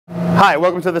Hi,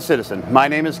 welcome to The Citizen. My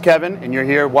name is Kevin, and you're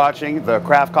here watching the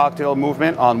craft cocktail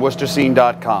movement on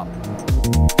WorcesterScene.com.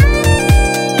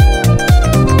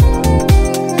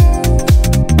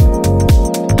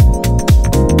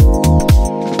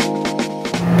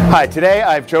 Hi, today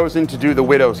I've chosen to do the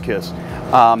Widow's Kiss.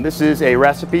 This is a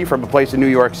recipe from a place in New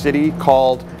York City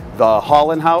called the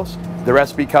Holland House. The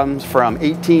recipe comes from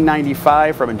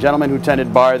 1895 from a gentleman who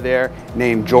tended bar there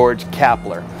named George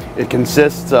Kapler. It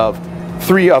consists of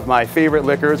three of my favorite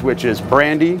liquors, which is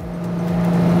brandy,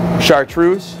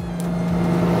 chartreuse,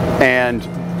 and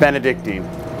Benedictine.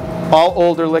 All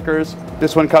older liquors,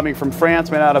 this one coming from France,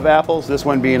 made out of apples, this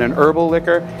one being an herbal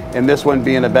liquor, and this one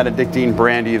being a Benedictine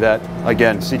brandy that,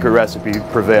 again, secret recipe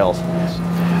prevails.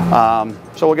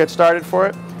 So we'll get started for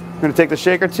it. We're going to take the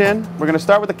shaker tin. We're going to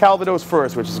start with the Calvados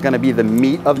first, which is going to be the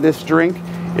meat of this drink.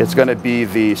 It's going to be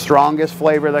the strongest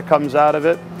flavor that comes out of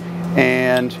it.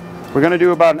 And we're going to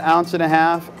do about 1.5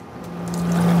 ounces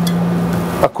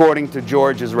according to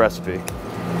George's recipe.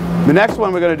 The next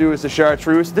one we're going to do is the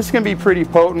chartreuse. This can be pretty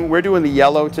potent. We're doing the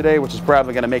yellow today, which is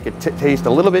probably going to make it taste a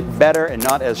little bit better and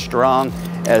not as strong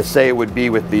as, say, it would be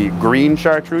with the green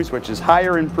chartreuse, which is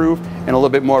higher in proof and a little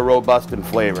bit more robust in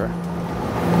flavor.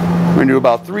 We're going to do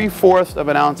about 3/4 of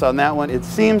an ounce on that one. It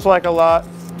seems like a lot,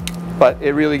 but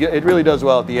it really does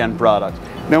well at the end product.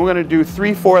 Then we're going to do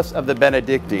 3/4 of the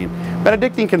Benedictine.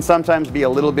 Benedictine can sometimes be a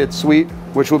little bit sweet,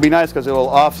 which will be nice because it will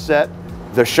offset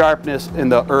the sharpness in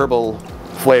the herbal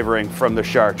flavoring from the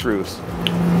chartreuse.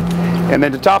 And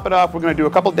then to top it off, we're going to do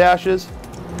a couple dashes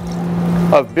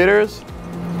of bitters.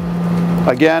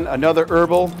 Again, another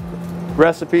herbal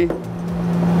recipe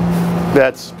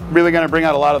that's really going to bring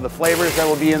out a lot of the flavors that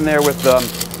will be in there with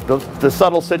the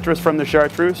subtle citrus from the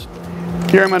chartreuse.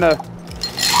 Here I'm going to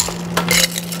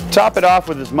top it off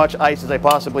with as much ice as I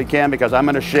possibly can because I'm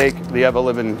going to shake the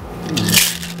ever-living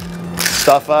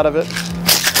stuff out of it.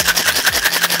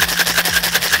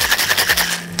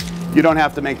 You don't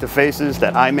have to make the faces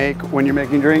that I make when you're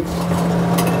making drinks.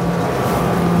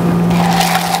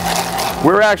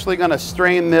 We're actually going to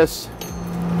strain this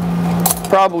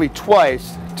probably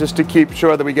twice just to keep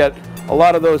sure that we get a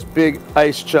lot of those big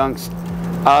ice chunks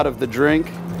out of the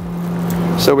drink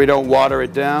so we don't water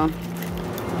it down.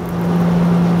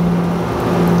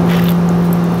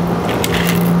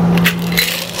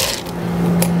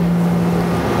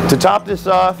 To top this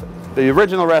off, the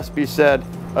original recipe said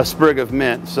a sprig of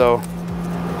mint, so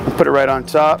I'll put it right on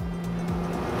top.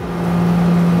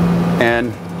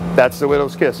 And that's the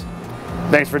Widow's Kiss.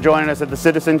 Thanks for joining us at The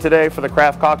Citizen today for the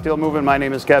craft cocktail movement. My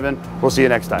name is Kevin. We'll see you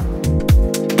next time.